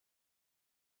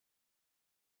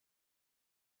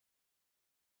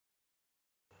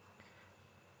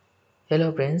Hello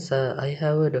friends, I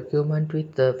have a document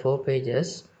with 4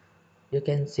 pages. You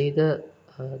can see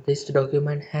this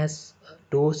document has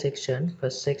two sections,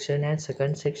 first section and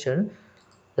second section.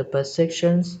 The first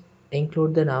sections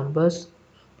include the numbers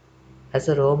as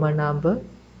a Roman number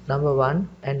 1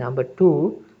 and number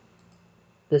 2.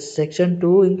 The section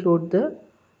 2 include the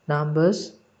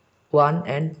numbers 1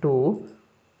 and 2.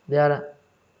 There are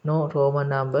no Roman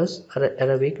numbers or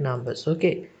Arabic numbers.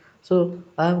 Okay, so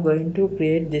I am going to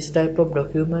create this type of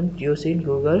document using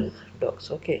Google Docs.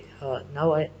 Okay,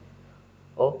 now I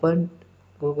open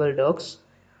Google Docs.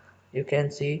 You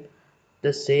can see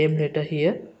the same letter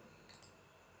here.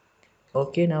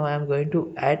 Okay, now I am going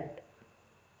to add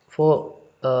four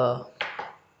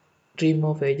three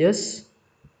more pages.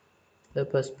 The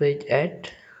first page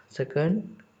add,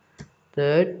 second,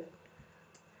 third,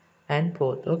 and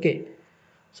fourth. Okay,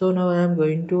 so now I am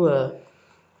going to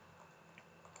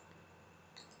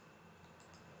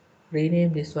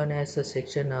rename this one as a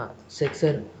section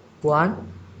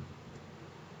 1.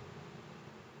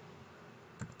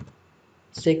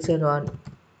 Section 1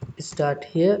 start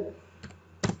here.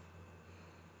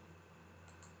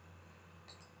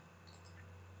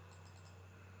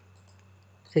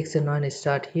 Section 1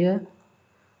 start here.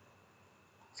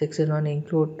 Section 1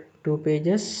 include 2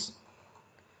 pages,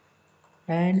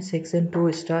 and section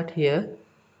 2 start here.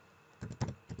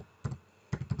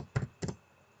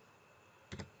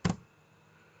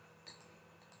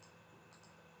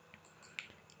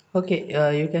 Okay,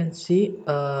 you can see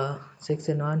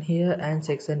section 1 here and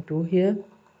section 2 here.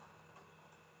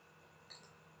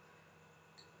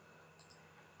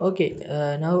 Okay,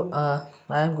 now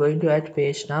I am going to add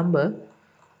page number.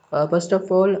 First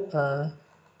of all,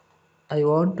 I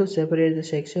want to separate the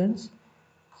sections,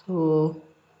 so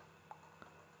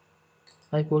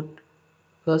I put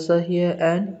cursor here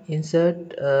and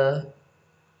insert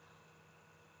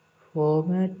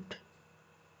format,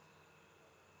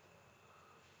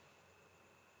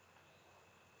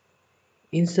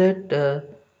 insert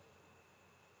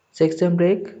section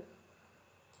break,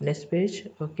 next page.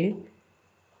 Okay,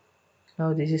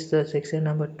 now this is the section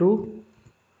number 2.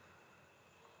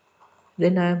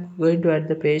 Then I am going to add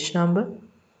the page number.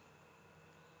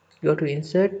 Go to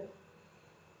insert,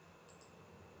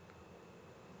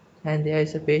 and there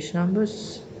is a page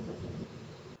numbers,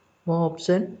 more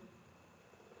option.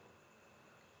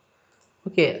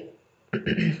 Okay,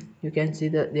 you can see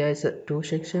that there is a two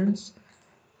sections.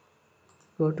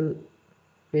 Go to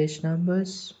page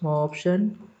numbers, more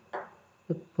option.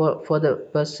 For the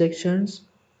first sections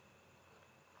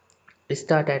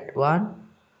start at 1,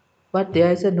 but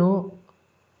there is a no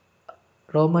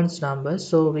Romans numbers,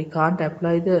 so we can't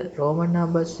apply the Roman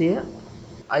numbers here.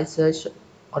 I searched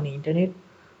on internet,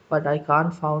 but I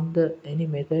can't found any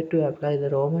method to apply the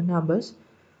Roman numbers.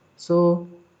 So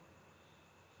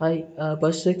I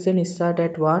first section start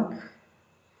at 1,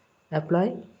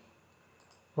 apply.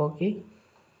 Okay,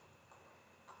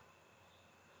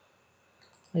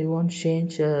 I want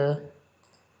change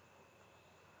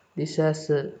this as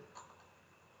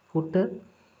footer.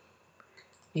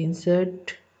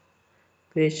 Insert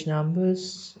page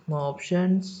numbers, more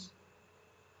options.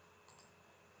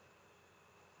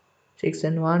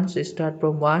 Section 1 start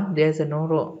from 1. There's a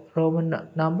no Roman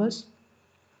numbers.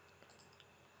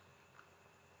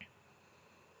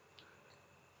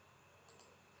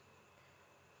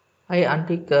 I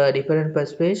untick different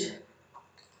first page.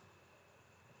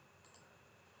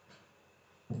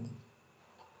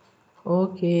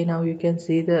 Okay, now you can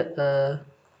see the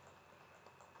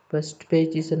first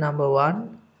page is a number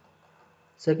 1,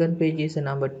 second page is a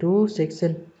number 2,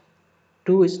 section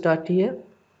 2 start here.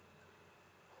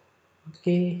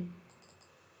 Okay,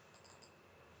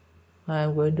 I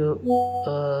am going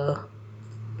to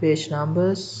page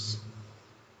numbers,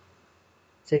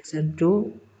 section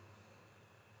 2,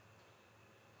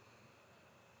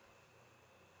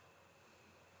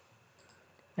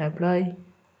 apply.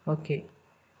 Okay,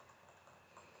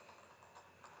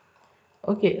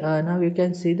 okay, now you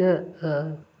can see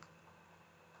the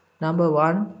number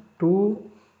 1,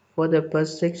 2 for the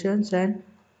first sections and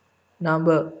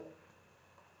number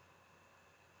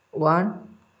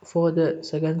 1 for the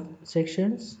second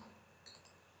sections.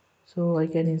 So I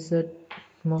can insert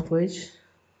more page.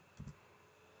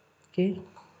 Okay,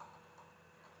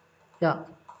 yeah,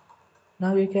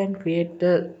 now you can create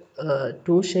the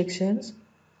two sections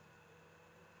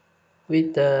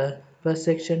with first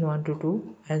section 1 to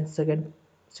 2 and second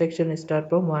section start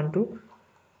from 1 to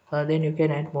then you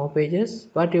can add more pages,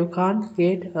 but you can't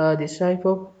create this type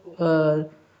of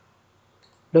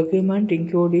document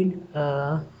including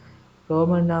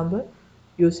Roman number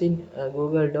using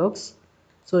Google Docs.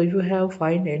 So if you have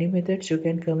find any methods, you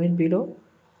can comment below.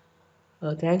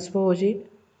 Thanks for watching.